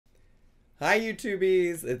Hi,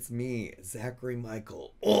 YouTubies. It's me, Zachary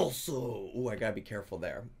Michael. Also, I gotta be careful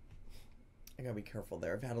there. I've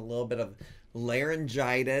had a little bit of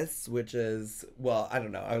laryngitis, which is, well, I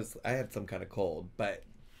don't know. I had some kind of cold, but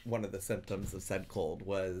one of the symptoms of said cold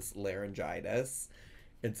was laryngitis.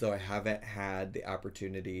 And so I haven't had the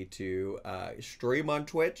opportunity to stream on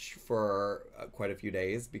Twitch for quite a few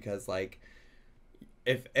days because, like,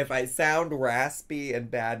 if I sound raspy and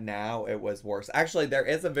bad now, it was worse. Actually, there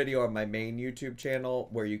is a video on my main YouTube channel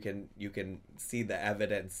where you can see the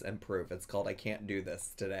evidence and proof. It's called "I Can't Do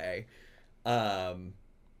This Today," um,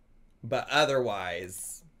 but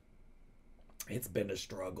otherwise, it's been a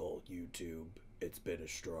struggle. YouTube, it's been a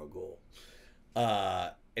struggle.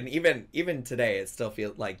 And even today, it still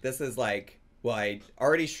feels like this is like, well, I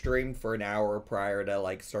already streamed for an hour prior to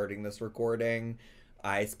like starting this recording.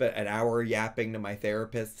 I spent an hour yapping to my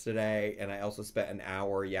therapist today, and I also spent an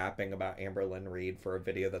hour yapping about Amberlynn Reed for a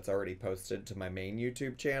video that's already posted to my main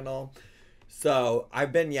YouTube channel. So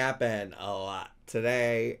I've been yapping a lot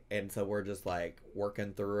today, and so we're just like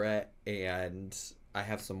working through it. And I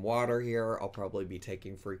have some water here. I'll probably be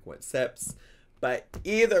taking frequent sips. But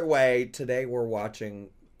either way, today we're watching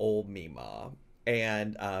Old Mima,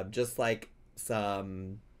 and just like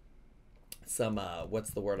some what's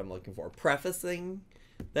the word I'm looking for, prefacing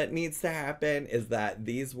that needs to happen is that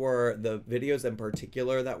these were the videos in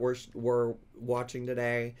particular that we're watching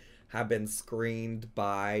today have been screened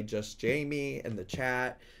by just Jamie in the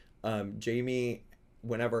chat. Jamie,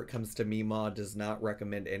 whenever it comes to Mima, does not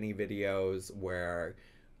recommend any videos where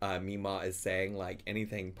Mima is saying like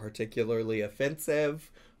anything particularly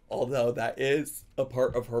offensive, although that is a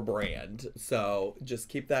part of her brand. So just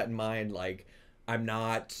keep that in mind. Like,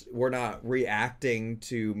 we're not reacting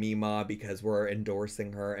to Mima because we're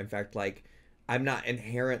endorsing her. In fact, like, I'm not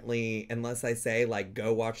inherently, unless I say like,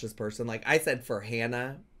 go watch this person. Like I said for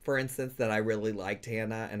Hannah, for instance, that I really liked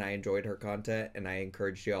Hannah and I enjoyed her content and I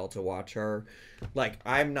encouraged y'all to watch her. Like,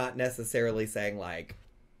 I'm not necessarily saying like,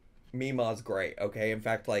 Mima's great, okay? In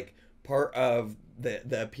fact, like, part of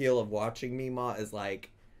the appeal of watching Mima is like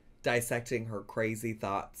dissecting her crazy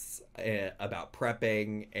thoughts about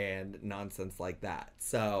prepping and nonsense like that.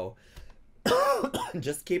 So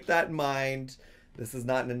just keep that in mind. This is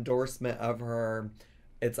not an endorsement of her.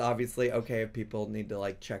 It's obviously okay if people need to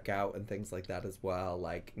like check out and things like that as well.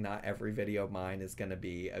 Like, not every video of mine is going to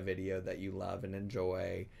be a video that you love and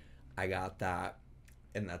enjoy. I got that,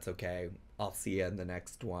 and that's okay. I'll see you in the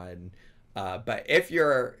next one. But if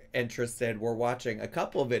you're interested, we're watching a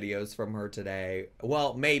couple videos from her today.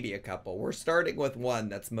 Well, maybe a couple. We're starting with one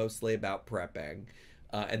that's mostly about prepping.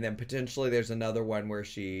 And then potentially there's another one where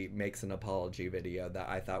she makes an apology video that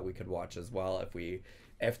I thought we could watch as well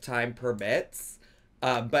if time permits.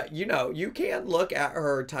 But you know, you can look at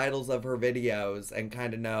her titles of her videos and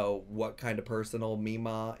kind of know what kind of personal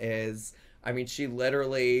Mima is. I mean, she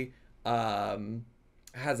literally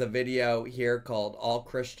has a video here called "All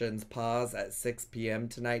Christians Pause at 6 p.m.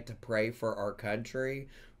 tonight to pray for our country,"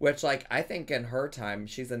 which, like, I think in her time,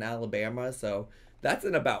 she's in Alabama, so that's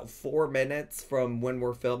in about 4 minutes from when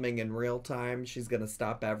we're filming in real time. She's gonna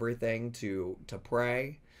stop everything to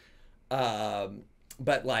pray.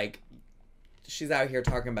 But like, she's out here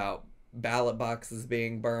talking about ballot boxes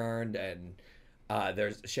being burned, and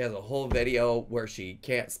she has a whole video where she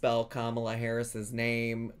can't spell Kamala Harris's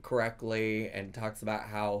name correctly and talks about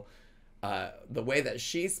how the way that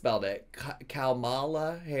she spelled it,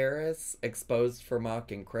 Kamala Harris, exposed for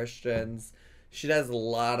mocking Christians. She does a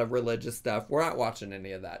lot of religious stuff. We're not watching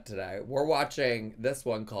any of that today. We're watching this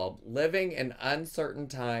one called "Living in Uncertain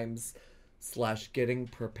Times / Getting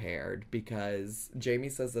Prepared," because Jamie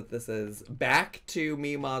says that this is back to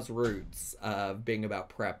Mima's roots of being about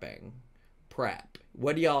prepping. Prep.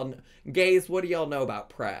 What do y'all, gays, what do y'all know about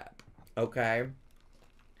prep? Okay.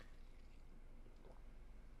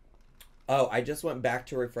 Oh, I just went back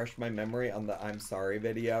to refresh my memory on the "I'm sorry"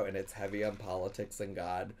 video, and it's heavy on politics and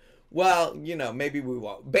God. Well, you know, maybe we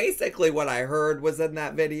won't. Basically, what I heard was in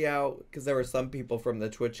that video, because there were some people from the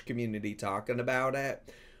Twitch community talking about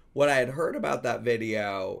it. What I had heard about that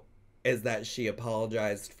video is that she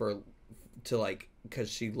apologized because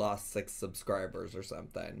she lost 6 subscribers or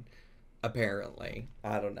something. Apparently.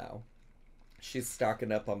 I don't know. She's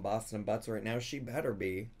stocking up on Boston butts right now. She better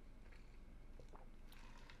be.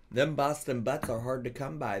 Them Boston butts are hard to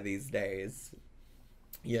come by these days.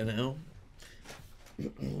 You know?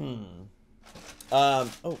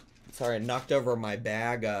 Oh, sorry. I knocked over my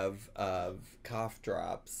bag of cough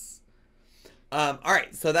drops.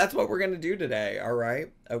 Alright, so that's what we're going to do today,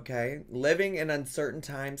 alright? Okay? Living in Uncertain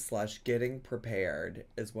Times / Getting Prepared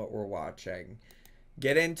is what we're watching.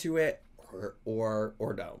 Get into it. Or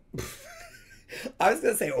don't. I was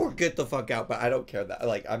gonna say, or get the fuck out, but I don't care that.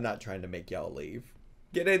 Like, I'm not trying to make y'all leave.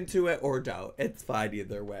 Get into it or don't. It's fine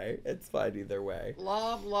either way. It's fine either way.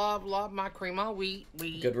 Love, love, love my cream of wheat.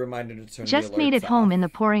 Good reminder to turn Just the alerts made it off. home in the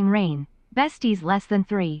pouring rain. Besties less than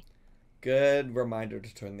 3. Good reminder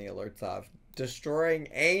to turn the alerts off. Destroying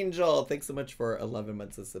Angel. Thanks so much for 11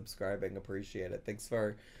 months of subscribing. Appreciate it. Thanks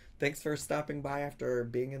for stopping by after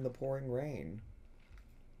being in the pouring rain.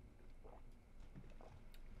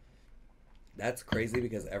 That's crazy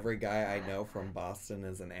because every guy I know from Boston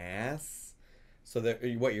is an ass. So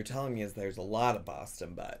what you're telling me is there's a lot of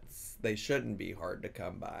Boston butts. They shouldn't be hard to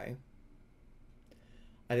come by.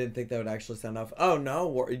 I didn't think that would actually sound off. Oh,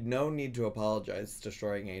 no need to apologize,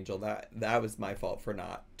 Destroying Angel. That was my fault for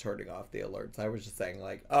not turning off the alerts. I was just saying,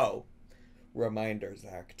 like, oh, reminder,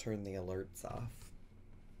 Zach, turn the alerts off.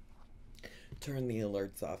 Turn the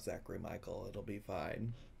alerts off, Zachary Michael. It'll be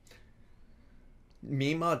fine.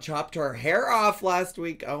 Mima chopped her hair off last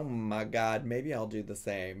week. Oh my god. Maybe I'll do the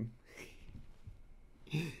same.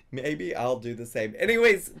 Maybe I'll do the same.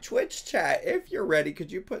 Anyways, Twitch chat, if you're ready,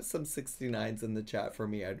 could you put some 69s in the chat for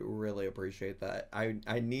me? I'd really appreciate that.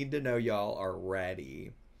 I need to know y'all are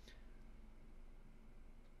ready.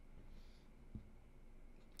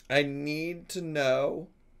 I need to know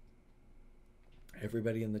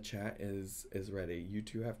everybody in the chat is ready. You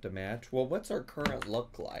two have to match. Well, what's our current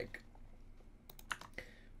look like?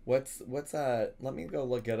 Let me go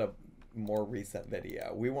look at a more recent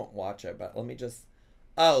video. We won't watch it, but let me just,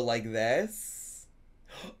 oh, like this?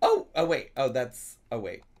 Oh wait. Oh,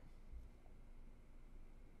 wait.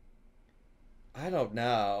 I don't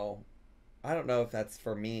know. I don't know if that's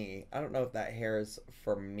for me. I don't know if that hair is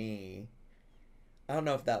for me. I don't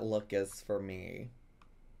know if that look is for me.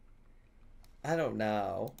 I don't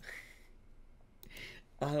know.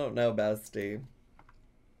 I don't know, bestie.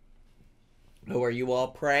 Oh, are you all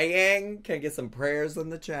praying? Can I get some prayers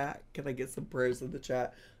in the chat? Can I get some prayers in the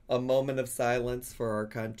chat? A moment of silence for our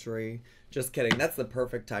country. Just kidding. That's the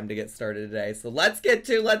perfect time to get started today. So let's get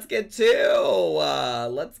to. Let's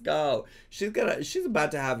go. She's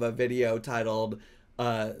about to have a video titled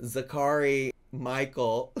Zachary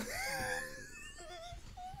Michael.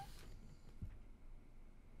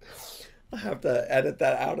 I have to edit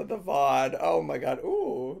that out of the VOD. Oh my god.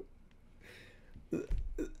 Ooh.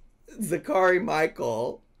 Zachary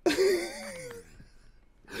Michael.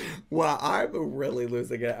 Wow, I'm really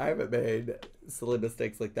losing it. I haven't made silly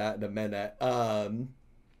mistakes like that in a minute.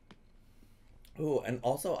 Ooh, and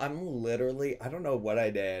also I'm literally, I don't know what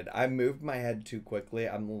I did. I moved my head too quickly.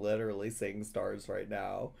 I'm literally seeing stars right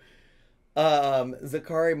now.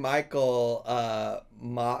 Zachary Michael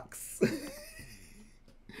mocks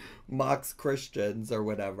mocks Christians or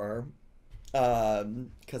whatever.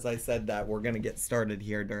 Because I said that we're gonna get started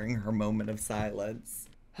here during her moment of silence.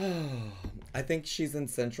 I think she's in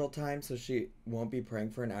Central Time, so she won't be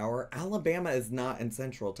praying for an hour. Alabama is not in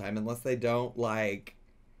Central Time unless they don't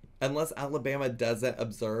unless Alabama doesn't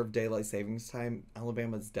observe daylight savings time.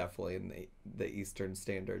 Alabama's definitely in the Eastern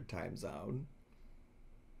Standard Time zone.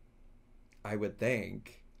 I would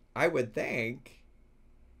think. It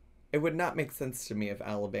would not make sense to me if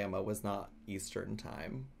Alabama was not Eastern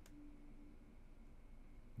Time.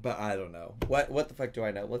 But I don't know. What the fuck do I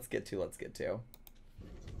know? Let's get to.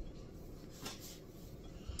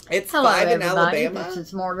 It's Hello, 5 in everybody. Alabama. This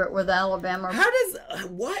is Margaret with Alabama. How does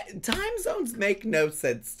what time zones make no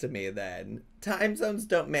sense to me then? Time zones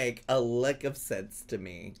don't make a lick of sense to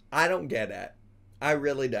me. I don't get it. I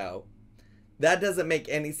really don't. That doesn't make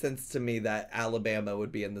any sense to me that Alabama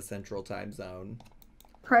would be in the Central Time Zone.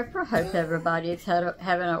 Prepper, hope everybody's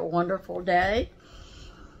having a wonderful day.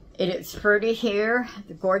 It is pretty here,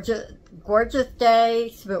 the gorgeous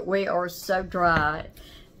days, but we are so dry.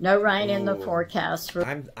 No rain in the forecast.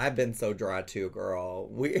 I've been so dry too, girl.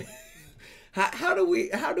 How do we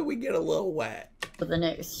get a little wet For the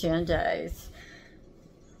next 10 days.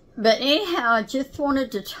 But anyhow, I just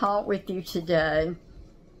wanted to talk with you today.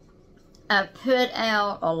 I put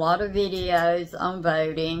out a lot of videos on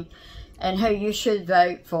voting and who you should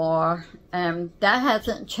vote for. That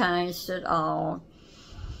hasn't changed at all.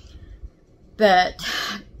 But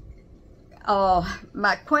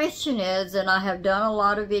my question is, and I have done a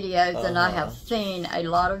lot of videos, and I have seen a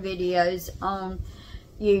lot of videos on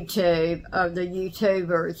YouTube of the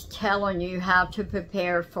YouTubers telling you how to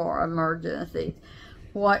prepare for emergencies,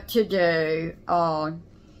 what to do,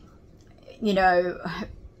 you know,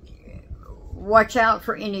 watch out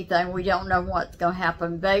for anything. We don't know what's going to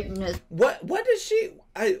happen. Voting is... What does she...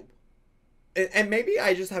 And maybe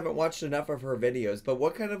I just haven't watched enough of her videos, but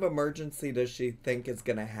what kind of emergency does she think is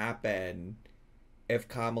going to happen if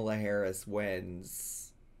Kamala Harris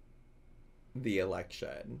wins? the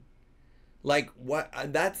election? Like, what?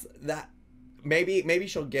 That's that. Maybe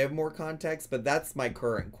she'll give more context, but that's my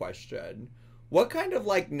current question. What kind of,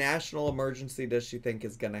 like, national emergency does she think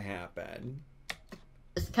is going to happen?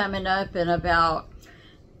 It's coming up in about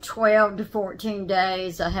 12 to 14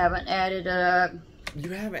 days. I haven't added up.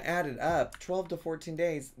 You haven't added up 12 to 14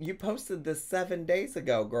 days. You posted this 7 days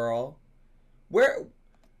ago, girl.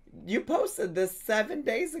 You posted this 7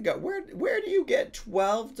 days ago. Where do you get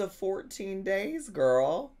 12 to 14 days,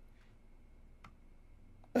 girl?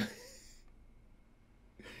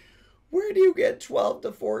 Where do you get 12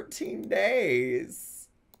 to 14 days?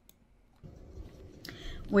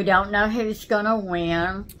 We don't know who's going to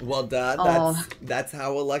win. Well, that's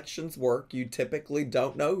how elections work. You typically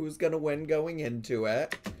don't know who's going to win going into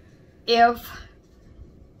it. If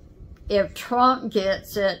Trump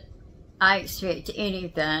gets it, I expect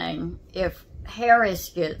anything. If Harris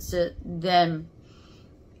gets it, then,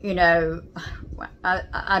 you know,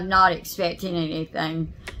 I'm not expecting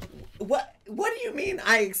anything. What do you mean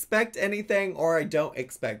I expect anything or I don't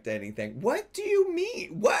expect anything? What do you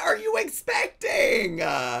mean? What are you expecting?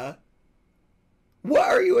 What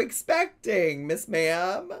are you expecting, Miss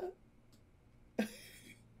Ma'am?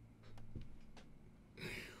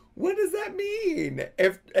 What does that mean?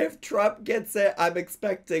 If Trump gets it, I'm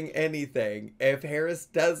expecting anything. If Harris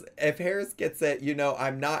gets it, you know,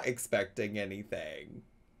 I'm not expecting anything.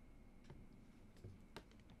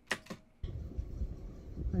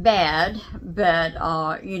 Bad, but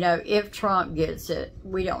you know, if Trump gets it,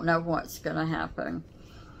 we don't know what's going to happen.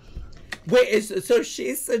 Wait, so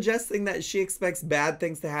she's suggesting that she expects bad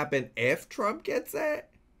things to happen if Trump gets it?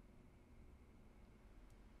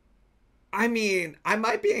 I mean, I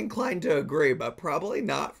might be inclined to agree, but probably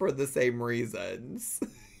not for the same reasons.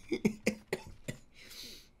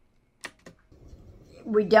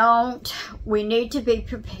 We need to be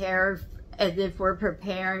prepared as if we're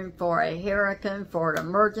preparing for a hurricane, for an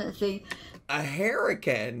emergency. A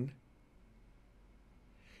hurricane?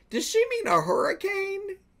 Does she mean a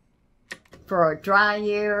hurricane? For a dry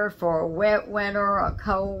year, for a wet winter, a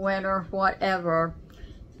cold winter, whatever.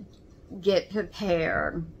 Get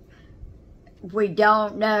prepared. We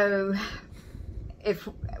don't know if...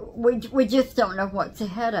 We just don't know what's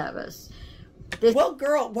ahead of us. Well,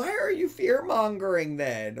 girl, why are you fear-mongering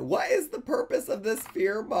then? What is the purpose of this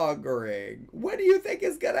fear-mongering? What do you think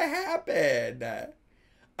is gonna happen?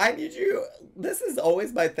 I need you... This is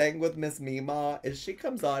always my thing with Miss Mima, is she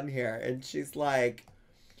comes on here and she's like,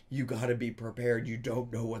 you gotta be prepared. You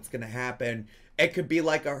don't know what's gonna happen. It could be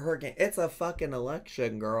like a hurricane. It's a fucking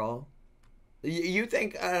election, girl. You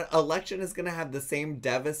think an election is gonna have the same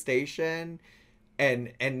devastation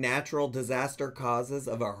and natural disaster causes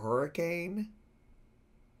of a hurricane?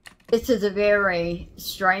 This is a very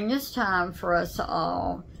strenuous time for us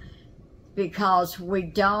all because we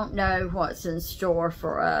don't know what's in store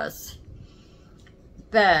for us.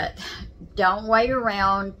 But don't wait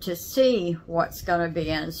around to see what's going to be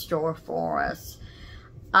in store for us.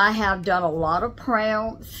 I have done a lot of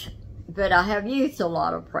preps, but I have used a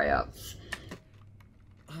lot of preps.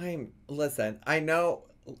 Listen, I know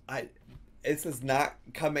this is not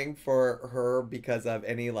coming for her because of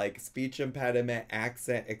any, like, speech impediment,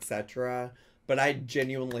 accent, etc. But I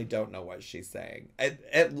genuinely don't know what she's saying.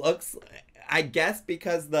 It looks, I guess,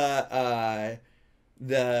 because the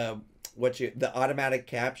automatic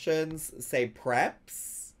captions say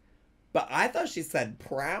preps, but I thought she said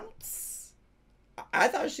prounce.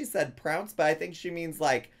 But I think she means,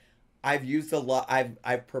 like, I've used a lot.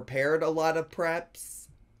 I've prepared a lot of preps,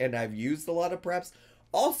 and I've used a lot of preps.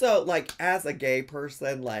 Also, like, as a gay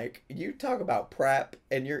person, like, you talk about PrEP,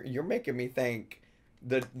 and you're making me think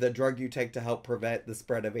the drug you take to help prevent the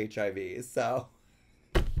spread of HIV. So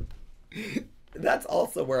that's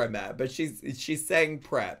also where I'm at. But she's saying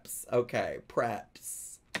preps. Okay,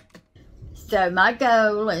 preps. So my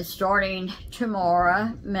goal is starting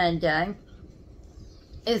tomorrow, Monday,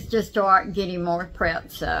 is to start getting more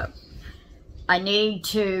preps up. I need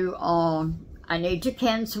to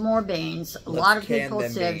can some more beans. A lot of people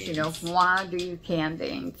said, you know, why do you can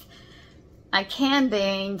beans? I can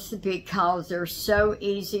beans because they're so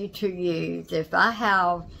easy to use. If I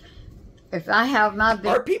have my beans...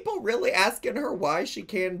 Are people really asking her why she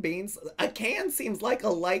canned beans? A can seems like a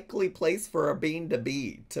likely place for a bean to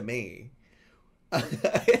be, to me.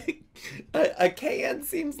 A can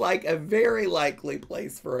seems like a very likely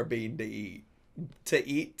place for a bean to eat.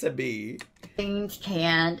 To be. Beans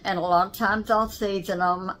canned, and a lot of times I'll season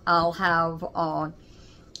them. I'll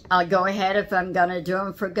go ahead if I'm going to do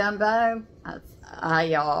them for gumbo.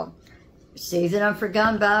 I season them for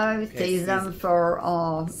gumbo, season them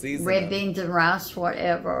for red beans and rice,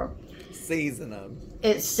 whatever. Season them.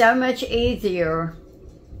 It's so much easier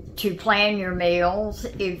to plan your meals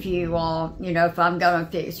if you, if I'm going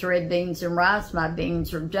to fix red beans and rice, my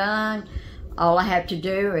beans are done. All I have to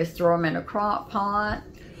do is throw them in a crock pot.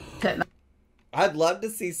 I'd love to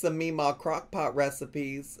see some Meemaw crock pot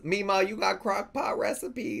recipes. Meemaw, you got crock pot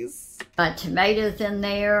recipes? My tomatoes in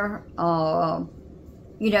there.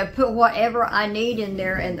 Put whatever I need in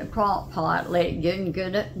there in the crock pot. Let it get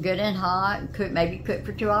good and hot. Maybe cook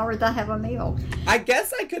for 2 hours. I have a meal. I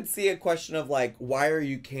guess I could see a question of like, why are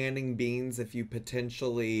you canning beans if you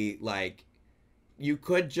potentially like, you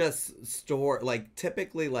could just store like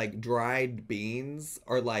typically like dried beans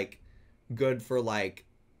are like good for like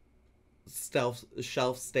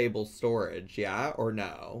shelf stable storage, yeah or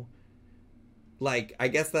no? Like, I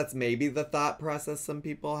guess that's maybe the thought process some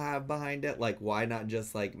people have behind it. Like, why not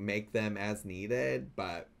just, like, make them as needed?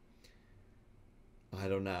 But, I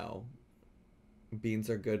don't know. Beans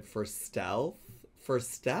are good for stealth? For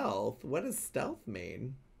stealth? What does stealth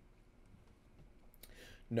mean?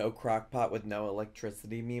 No crock pot with no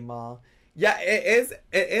electricity, Meemaw. Yeah, it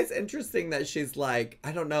is interesting that she's like,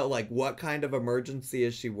 I don't know, like, what kind of emergency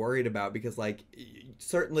is she worried about? Because, like,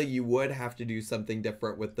 certainly you would have to do something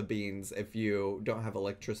different with the beans if you don't have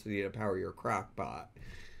electricity to power your crock pot.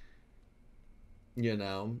 You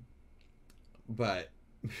know? But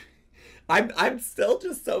I'm still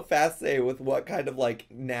just so fascinated with what kind of, like,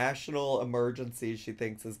 national emergency she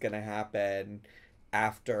thinks is going to happen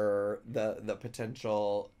after the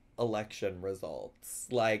potential election results.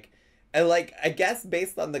 And like, I guess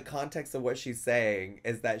based on the context of what she's saying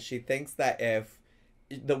is that she thinks that if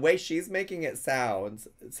the way she's making it sound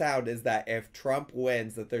is that if Trump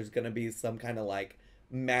wins, that there's going to be some kind of like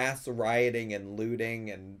mass rioting and looting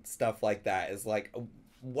and stuff like that is like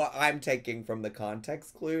what I'm taking from the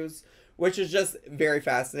context clues, which is just very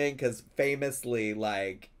fascinating because famously,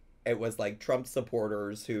 like, it was like Trump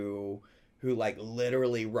supporters who like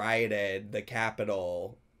literally rioted the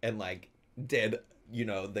Capitol and like did,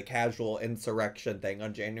 the casual insurrection thing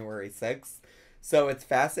on January 6th. So it's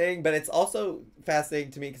fascinating, but it's also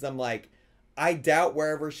fascinating to me because I'm like, I doubt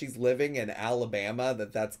wherever she's living in Alabama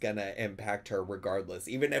that's going to impact her regardless.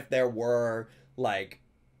 Even if there were like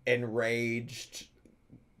enraged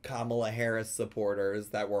Kamala Harris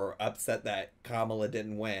supporters that were upset that Kamala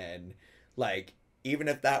didn't win, like, even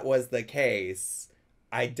if that was the case,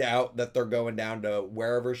 I doubt that they're going down to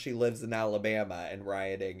wherever she lives in Alabama and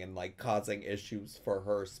rioting and like causing issues for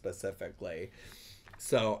her specifically.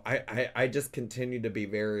 So I just continue to be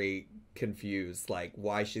very confused, like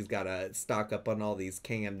why she's got to stock up on all these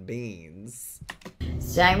canned beans.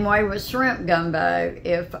 Same way with shrimp gumbo.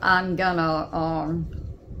 If I'm gonna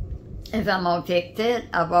fix it,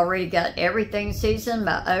 I've already got everything seasoned,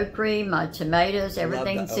 my okra, my tomatoes,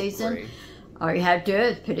 everything seasoned. All you have to do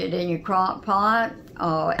is put it in your crock pot.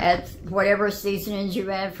 Add whatever seasonings you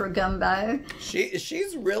add for gumbo.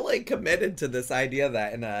 She's really committed to this idea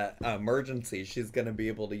that in a emergency she's going to be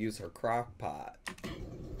able to use her crock pot.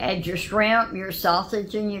 Add your shrimp, your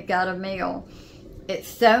sausage, and you've got a meal. It's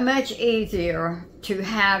so much easier to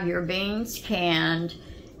have your beans canned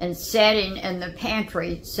and setting in the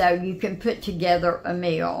pantry so you can put together a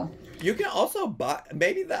meal. You can also buy,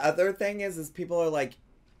 maybe the other thing is people are like,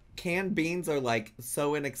 canned beans are like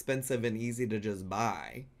so inexpensive and easy to just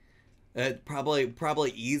buy.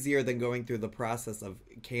 Probably easier than going through the process of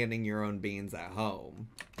canning your own beans at home.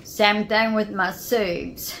 Same thing with my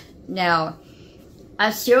soups. Now,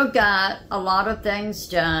 I still got a lot of things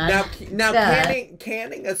done. Now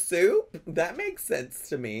canning a soup, that makes sense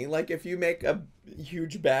to me. Like if you make a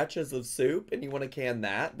huge batches of soup and you want to can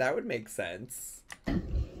that would make sense.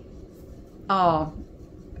 Oh,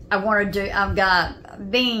 I've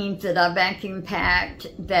got beans that I vacuum packed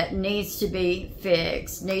that needs to be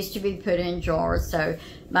fixed, needs to be put in jars. So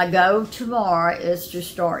my goal tomorrow is to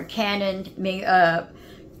start canning me up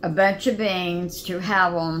a bunch of beans to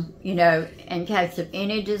have them, in case of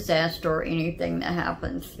any disaster or anything that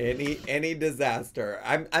happens. Any disaster.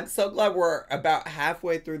 I'm so glad we're about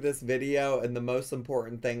halfway through this video, and the most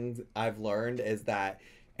important thing I've learned is that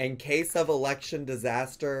in case of election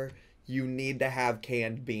disaster, you need to have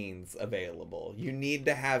canned beans available. You need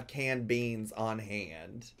to have canned beans on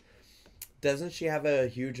hand. Doesn't she have a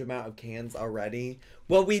huge amount of cans already?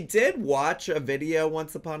 Well, we did watch a video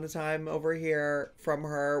once upon a time over here from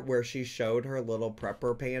her where she showed her little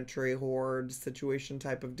prepper pantry hoard situation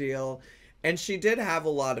type of deal. And she did have a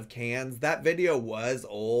lot of cans. That video was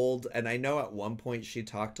old. And I know at one point she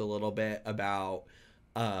talked a little bit about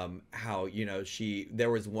how, there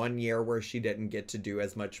was one year where she didn't get to do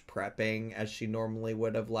as much prepping as she normally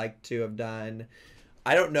would have liked to have done.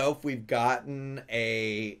 I don't know if we've gotten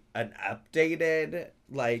an updated,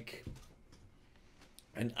 like,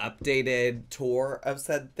 an updated tour of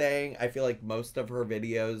said thing. I feel like most of her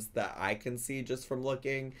videos that I can see just from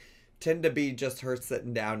looking tend to be just her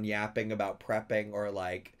sitting down yapping about prepping or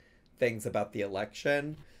like things about the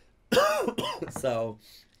election. So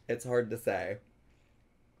it's hard to say.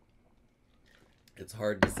 It's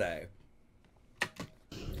hard to say.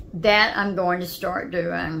 That I'm going to start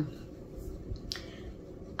doing.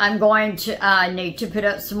 I'm going to need to put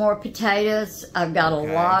up some more potatoes. I've got a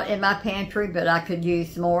lot in my pantry, but I could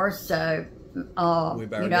use more. So, I'm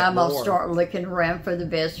going to start looking around for the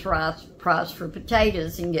best price for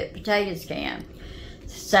potatoes and get potatoes canned.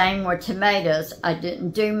 Same with tomatoes. I didn't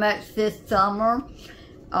do much this summer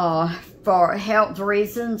for health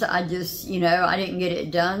reasons. I just, I didn't get it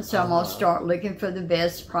done. So I'm going to start looking for the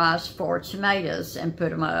best price for tomatoes and put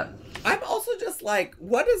them up. I'm also just like,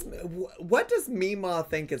 what does Mima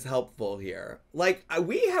think is helpful here? Like,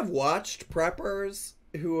 we have watched preppers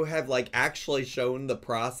who have like actually shown the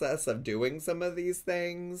process of doing some of these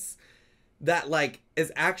things that like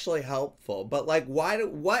is actually helpful. But like, what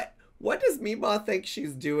does Mima think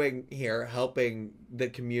she's doing here, helping the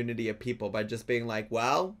community of people by just being like,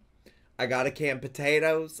 well, I got to can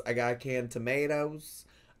potatoes, I got to can tomatoes,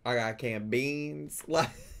 I got to can beans.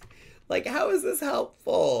 Like, how is this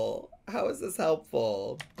helpful? How is this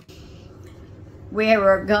helpful? We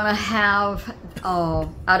were going to have,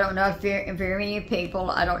 I don't know if very many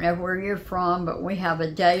people, I don't know where you're from, but we have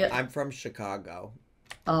a day. I'm from Chicago.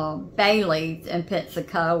 Bailey's in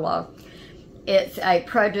Pensacola. It's a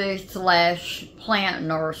produce/plant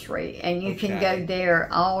nursery, and you can go there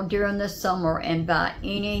all during the summer and buy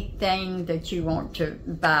anything that you want to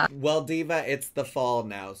buy. Well, Diva, it's the fall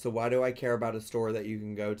now, so why do I care about a store that you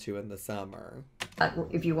can go to in the summer?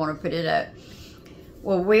 If you want to put it up.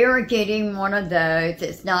 Well, we're getting one of those.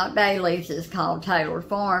 It's not Bailey's, it's called Taylor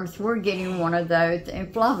Farms. We're getting one of those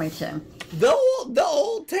in Flemington. The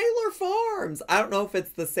old Taylor Farms. I don't know if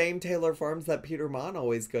it's the same Taylor Farms that Peter Mon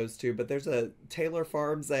always goes to, but there's a Taylor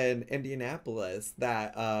Farms in Indianapolis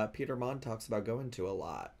that Peter Mon talks about going to a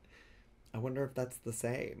lot. I wonder if that's the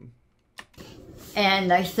same. And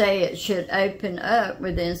they say it should open up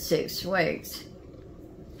within 6 weeks.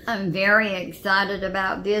 I'm very excited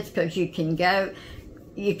about this because you can buy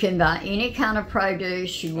any kind of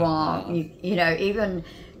produce you want. Even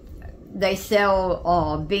they sell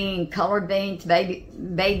colored beans, baby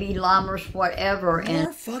limers, whatever. And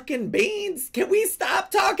more fucking beans. Can we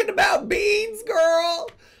stop talking about beans, girl?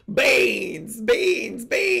 Beans.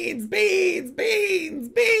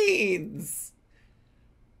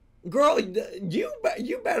 Girl,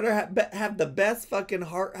 you better have the best fucking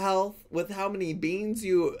heart health with how many beans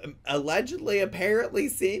you allegedly, apparently,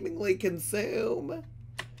 seemingly consume.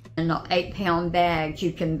 In 8-pound bags,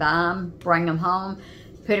 you can buy them, bring them home,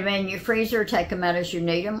 put them in your freezer, take them out as you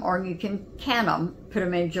need them, or you can can them, put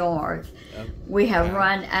them in jars. We have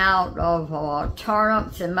run out of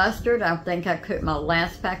turnips and mustard. I think I cooked my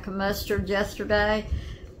last pack of mustard yesterday.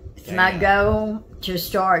 It's my goal to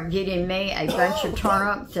start getting me a bunch of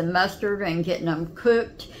turnips and mustard and getting them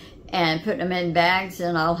cooked and putting them in bags,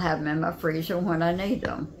 and I'll have them in my freezer when I need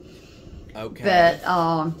them. Okay. But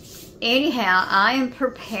anyhow, I am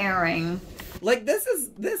preparing. Like,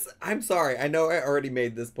 I'm sorry, I know I already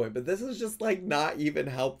made this point, but this is just, like, not even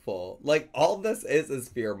helpful. Like, all this is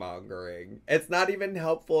fear-mongering. It's not even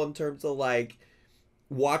helpful in terms of, like,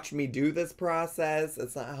 watch me do this process.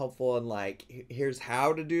 It's not helpful in, like, here's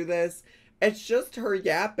how to do this. It's just her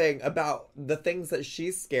yapping about the things that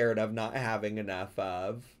she's scared of not having enough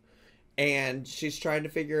of. And she's trying to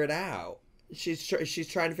figure it out. She's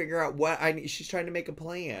trying to figure out what I need. She's trying to make a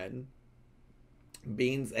plan.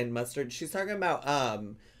 Beans and mustard. She's talking about, I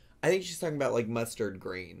think she's talking about, like, mustard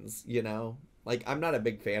greens, Like, I'm not a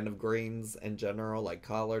big fan of greens in general, like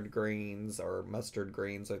collard greens or mustard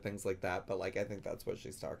greens or things like that. But, like, I think that's what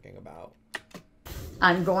she's talking about.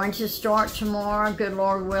 I'm going to start tomorrow, good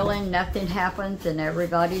Lord willing. Nothing happens and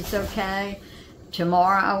everybody's okay.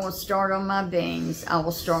 Tomorrow I will start on my beans. I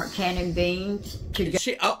will start canning beans.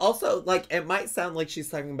 She also, like, it might sound like she's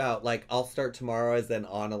talking about, like, I'll start tomorrow as in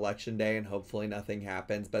on election day and hopefully nothing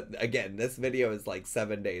happens. But again, this video is like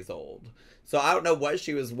 7 days old. So I don't know what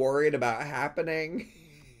she was worried about happening.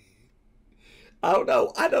 I don't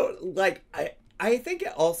know. I think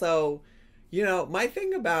it also, my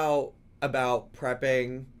thing about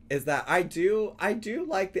prepping is that I do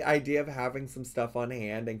like the idea of having some stuff on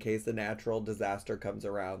hand in case a natural disaster comes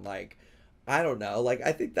around. Like, I don't know. Like,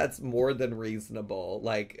 I think that's more than reasonable.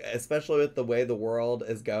 Like, especially with the way the world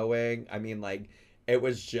is going. I mean, like, it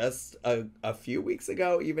was just a few weeks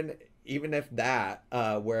ago, even even if that,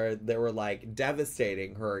 where there were like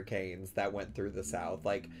devastating hurricanes that went through the South,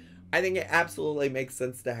 like I think it absolutely makes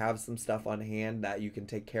sense to have some stuff on hand that you can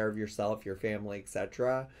take care of yourself, your family,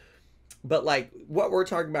 etc. But like what we're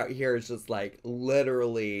talking about here is just like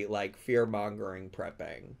literally like fear-mongering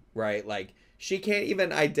prepping, right? Like she can't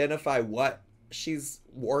even identify what she's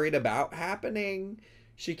worried about happening.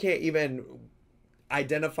 She can't even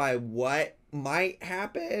identify what might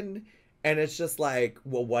happen. And it's just like,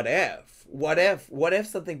 well, what if? What if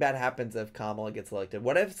something bad happens if Kamala gets elected?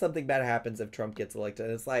 What if something bad happens if Trump gets elected?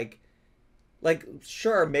 And it's like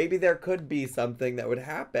sure, maybe there could be something that would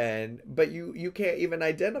happen, but you can't even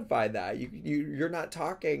identify that. You're not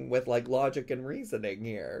talking with like logic and reasoning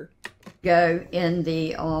here. Go in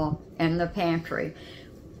the pantry.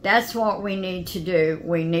 That's what we need to do.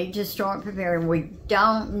 We need to start preparing. We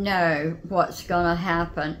don't know what's going to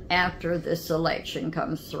happen after this election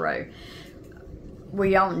comes through. We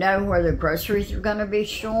don't know where the groceries are going to be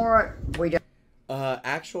short. We don't.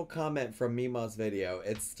 Actual comment from Mima's video.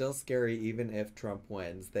 It's still scary even if Trump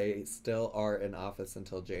wins. They still are in office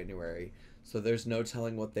until January. So there's no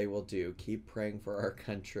telling what they will do. Keep praying for our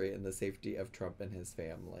country and the safety of Trump and his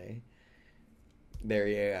family. There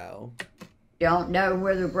you go. Don't know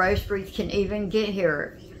where the groceries can even get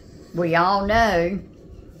here. We all know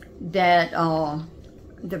that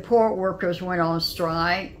the port workers went on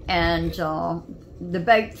strike and the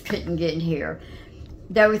boats couldn't get here.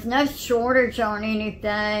 There was no shortage on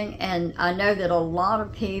anything, and I know that a lot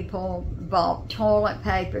of people bought toilet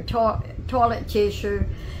paper, toilet tissue,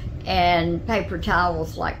 and paper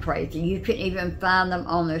towels like crazy. You couldn't even find them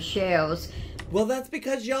on the shelves. Well, that's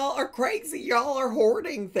because y'all are crazy. Y'all are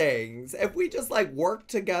hoarding things. If we just like worked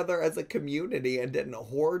together as a community and didn't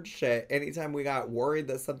hoard shit anytime we got worried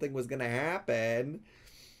that something was going to happen.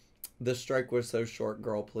 The strike was so short,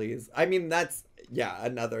 girl, please. I mean, that's, yeah,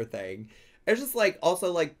 another thing. It's just like,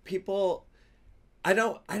 also like people, I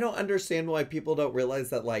don't understand why people don't realize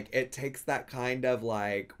that like it takes that kind of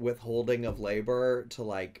like withholding of labor to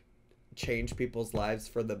like change people's lives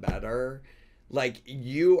for the better. Like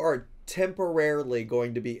you are temporarily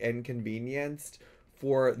going to be inconvenienced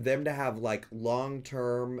for them to have like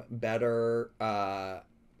long-term better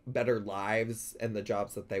lives and the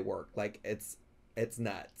jobs that they work. Like it's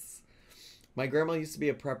nuts. My grandma used to be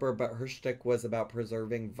a prepper, but her shtick was about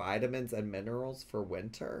preserving vitamins and minerals for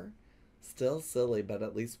winter. Still silly, but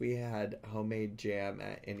at least we had homemade jam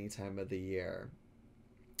at any time of the year.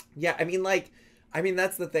 Yeah, I mean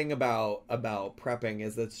that's the thing about prepping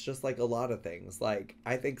is it's just like a lot of things. Like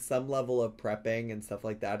I think some level of prepping and stuff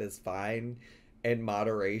like that is fine in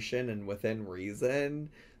moderation and within reason.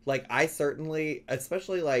 Like I certainly,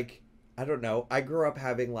 especially like, I don't know, I grew up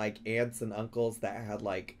having like aunts and uncles that had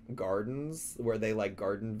like gardens where they like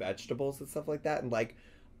garden vegetables and stuff like that. And like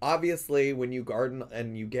obviously when you garden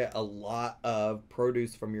and you get a lot of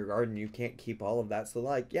produce from your garden, you can't keep all of that. So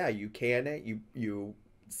like, yeah, you can it, you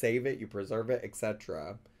save it, you preserve it,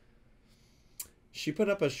 etc. She put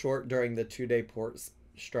up a short during the 2-day port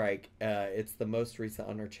strike. It's the most recent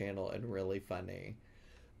on her channel and really funny.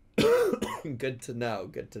 Good to know.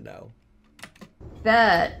 Good to know.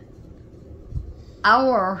 But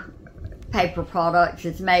our paper products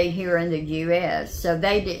is made here in the U.S., so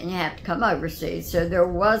they didn't have to come overseas. So there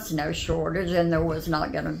was no shortage, and there was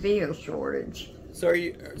not going to be a shortage. So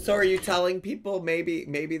are you telling people maybe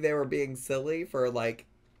they were being silly for like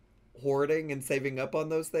hoarding and saving up on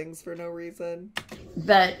those things for no reason?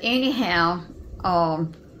 But anyhow,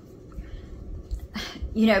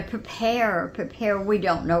 you know, prepare. We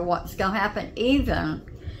don't know what's going to happen. Even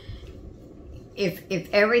if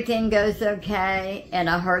everything goes okay, and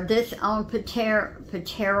I heard this on Patera,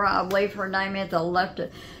 I believe her name is, the left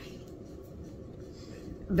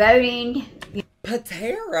voting.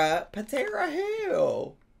 Patera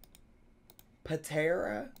who?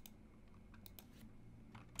 Patera.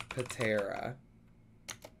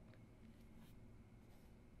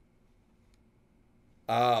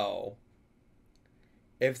 Oh.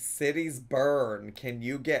 If cities burn, can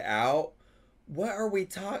you get out? What are we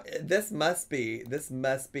talking? This must be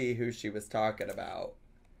who she was talking about.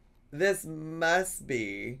 This must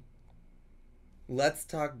be. Let's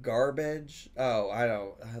talk garbage.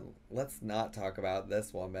 Oh, let's not talk about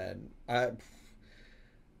this woman.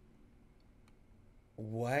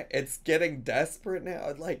 What? It's getting desperate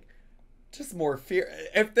now. Like, just more fear.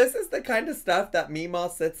 If this is the kind of stuff that Mima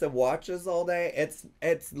sits and watches all day,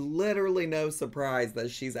 it's literally no surprise that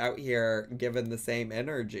she's out here given the same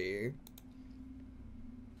energy.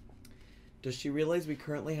 Does she realize we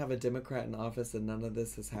currently have a Democrat in office and none of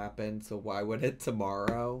this has happened, so why would it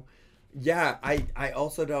tomorrow? Yeah, I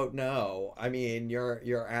also don't know. I mean,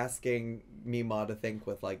 you're asking me, Ma, to think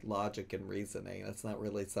with like logic and reasoning. That's not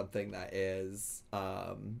really something that is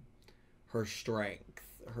her strength.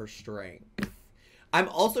 Her strength. I'm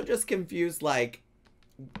also just confused, like,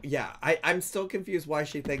 yeah, I'm still confused why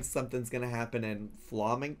she thinks something's gonna happen in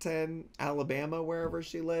Flemington, Alabama, wherever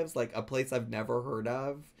she lives, like a place I've never heard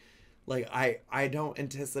of. Like I don't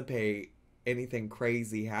anticipate anything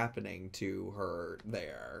crazy happening to her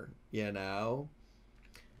there, you know?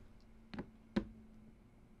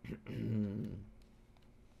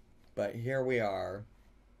 But here we are.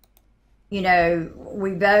 You know,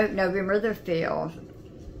 we vote November the 5th.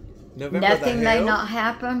 November Nothing the may who? not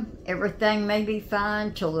happen. Everything may be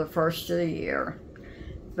fine till the first of the year.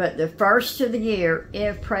 But the first of the year,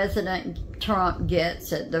 if President Trump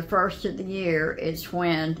gets it, the first of the year is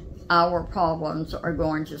when our problems are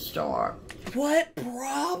going to start. What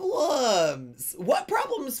problems? What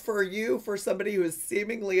problems for you, for somebody who is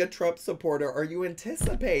seemingly a Trump supporter, are you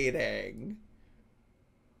anticipating?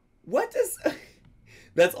 What does...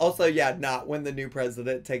 That's also, yeah, not when the new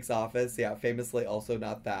president takes office. Yeah, famously also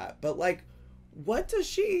not that. But, like, what does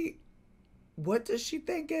she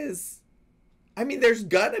think is... I mean, there's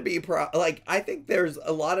gonna be... Like, I think there's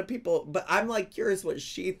a lot of people... But I'm, like, curious what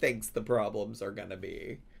she thinks the problems are gonna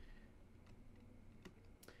be.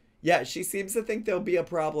 Yeah, she seems to think there'll be a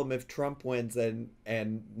problem if Trump wins and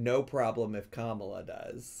no problem if Kamala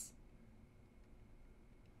does.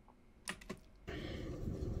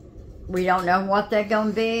 We don't know what they're going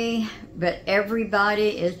to be, but everybody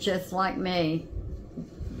is just like me.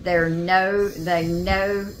 They know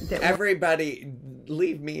that... Everybody,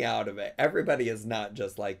 leave me out of it. Everybody is not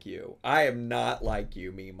just like you. I am not like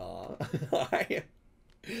you, Mima.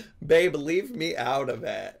 Babe, leave me out of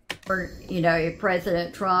it. You know, if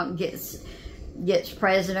President Trump gets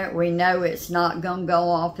president, we know it's not going to go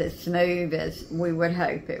off as smooth as we would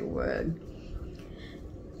hope it would.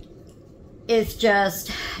 It's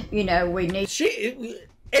just, you know, we need...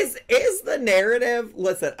 Is the narrative...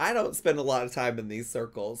 Listen, I don't spend a lot of time in these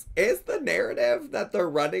circles. Is the narrative that they're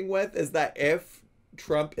running with is that if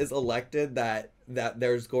Trump is elected, that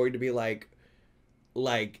there's going to be, like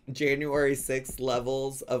January 6th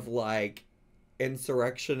levels of, like,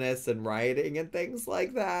 insurrectionists and rioting and things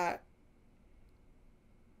like that?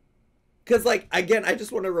 Because, like, again, I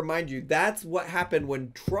just want to remind you, that's what happened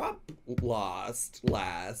when Trump lost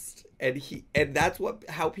last. And that's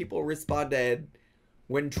how people responded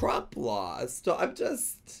when Trump lost. So I'm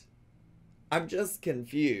just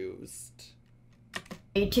confused.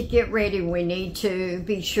 We need to get ready. We need to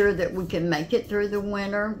be sure that we can make it through the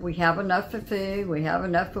winter. We have enough of food. We have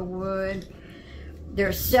enough of wood.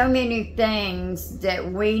 There's so many things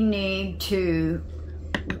that we need to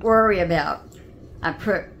worry about. I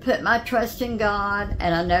put my trust in God,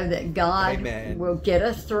 and I know that God Amen. Will get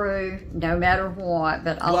us through no matter what.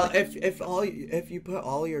 But if you put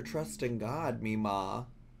all your trust in God, Mima,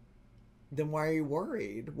 then why are you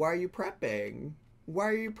worried? Why are you prepping? Why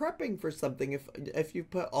are you prepping for something if you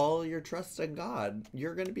put all your trust in God?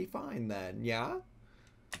 You're going to be fine then, yeah?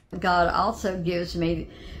 God also gives me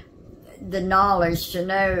the knowledge to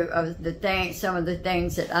know of some of the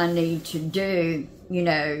things that I need to do, you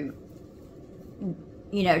know,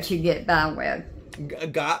 to get by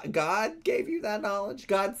with. God gave you that knowledge?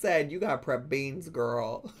 God said, you got to prep beans,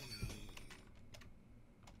 girl.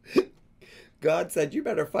 God said, you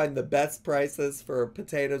better find the best prices for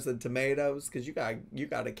potatoes and tomatoes because you got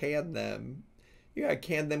to can them. You got to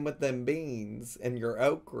can them with them beans and your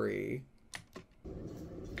okra.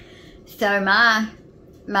 So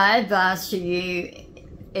my advice to you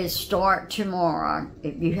is start tomorrow.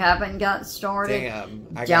 If you haven't got started,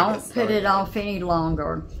 don't put it off any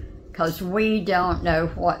longer because we don't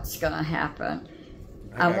know what's going to happen.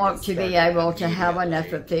 I want to be able to have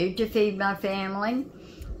enough of food to feed my family.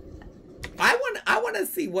 I want to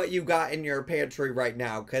see what you got in your pantry right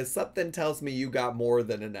now because something tells me you got more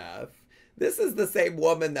than enough. This is the same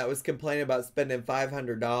woman that was complaining about spending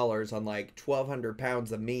 $500 on like 1,200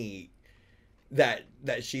 pounds of meat that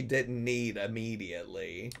she didn't need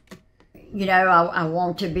immediately. You know, I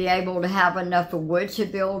want to be able to have enough of wood to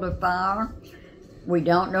build a fire. We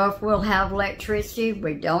don't know if we'll have electricity.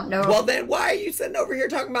 We don't know. Well, then why are you sitting over here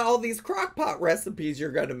talking about all these crock pot recipes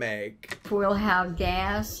you're going to make? If we'll have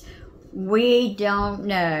gas. We don't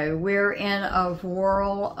know. We're in a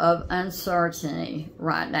world of uncertainty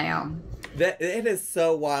right now. It is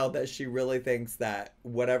so wild that she really thinks that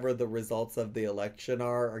whatever the results of the election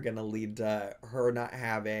are going to lead to her not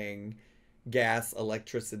having gas,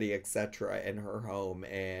 electricity, etc. in her home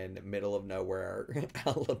in middle of nowhere,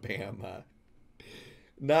 Alabama.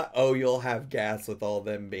 Not, oh, you'll have gas with all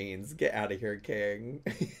them beans. Get out of here, King.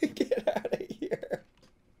 Get out of here.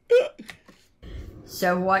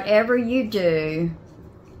 So whatever you do,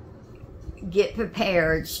 get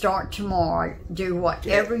prepared. Start tomorrow. Do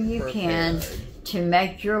whatever you can to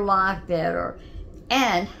make your life better.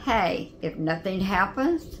 And hey, if nothing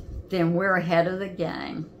happens, then we're ahead of the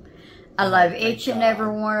game. I love each and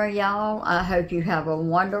every one of y'all. I hope you have a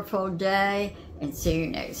wonderful day, and see you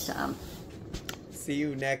next time. See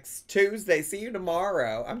you next Tuesday. See you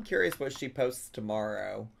tomorrow. I'm curious what she posts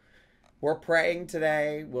tomorrow. We're praying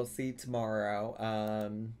today. We'll see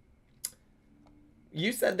tomorrow.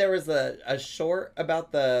 You said there was a short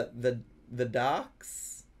about the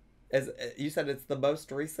docks. You said it's the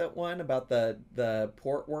most recent one about the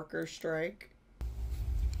port worker strike.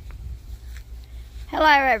 Hello,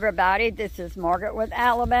 everybody. This is Margaret with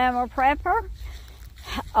Alabama Prepper.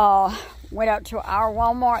 Went up to our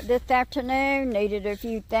Walmart this afternoon, needed a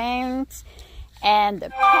few things, and the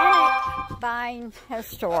panic buying has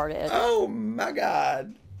started. Oh my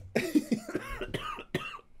God.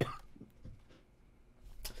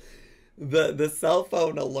 The cell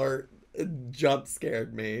phone alert jump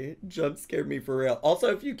scared me. Jump scared me for real.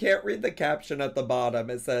 Also, if you can't read the caption at the bottom,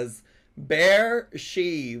 it says, "Bear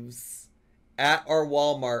sheaves at our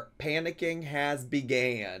Walmart, panicking has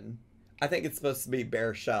began." I think it's supposed to be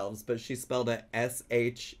bare shelves, but she spelled it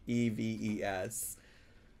SHEVES.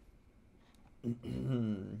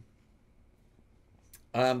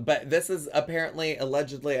 But this is apparently,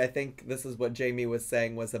 allegedly, I think this is what Jamie was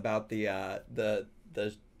saying, was about the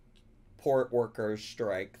port workers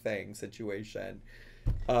strike situation.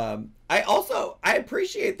 I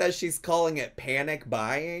appreciate that she's calling it panic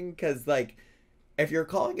buying, because like, if you're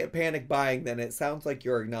calling it panic buying, then it sounds like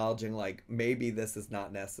you're acknowledging, like, maybe this is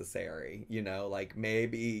not necessary, you know, like,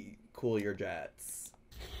 maybe cool your jets.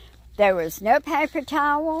 There was no paper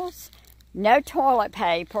towels, no toilet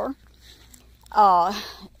paper.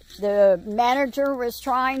 The manager was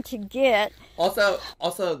trying to get...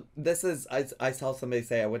 Also, this is, I saw somebody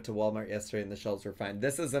say, I went to Walmart yesterday and the shelves were fine.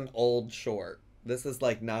 This is an old short. This is,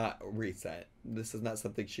 like, not recent. This is not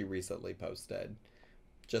something she recently posted.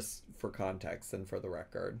 Just for context and for the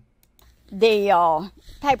record. The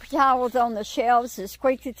paper towels on the shelves as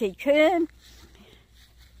quick as he could.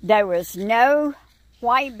 There was no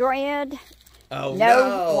white bread. Oh,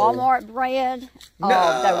 no Walmart bread. No.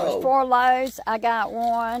 There was 4 loaves. I got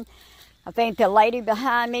one. I think the lady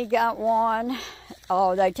behind me got one.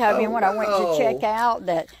 They told me when I went to check out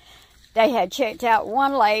that they had checked out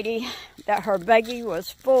one lady that her buggy was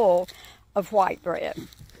full of white bread.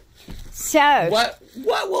 So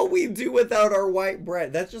what will we do without our white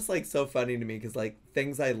bread? That's just like so funny to me, because like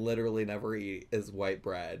things I literally never eat is white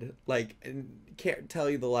bread. Like, can't tell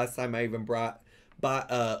you the last time I even bought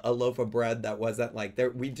a loaf of bread that wasn't like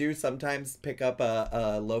there. We do sometimes pick up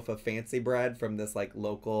a loaf of fancy bread from this like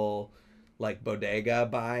local like bodega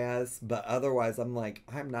by us, but otherwise I'm like,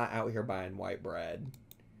 I'm not out here buying white bread.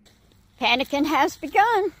 Panicking has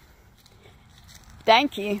begun.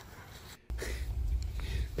 Thank you.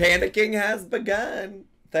 Panicking has begun.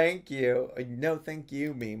 Thank you. No, thank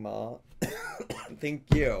you, Mima. Thank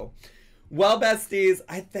you. Well, besties,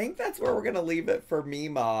 I think that's where we're going to leave it for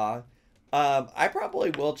Mima. I probably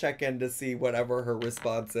will check in to see whatever her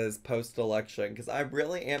response is post-election, because I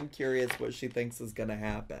really am curious what she thinks is going to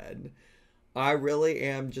happen. I really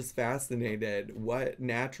am just fascinated what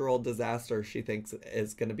natural disaster she thinks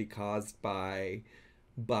is going to be caused by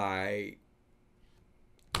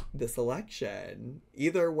this election.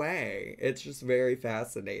 Either way, it's just very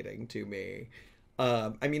fascinating to me.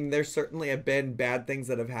 I mean, there certainly have been bad things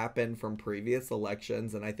that have happened from previous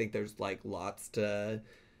elections, and I think there's like lots to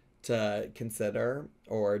consider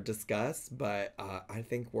or discuss, but I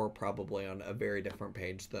think we're probably on a very different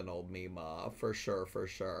page than old Mima, for sure.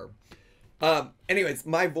 Anyways,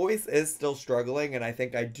 my voice is still struggling, and I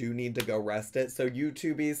think I do need to go rest it. So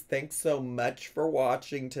YouTubies, thanks so much for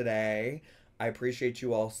watching today. I appreciate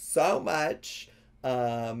you all so much.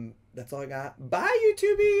 That's all I got. Bye,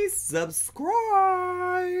 YouTubies. Subscribe.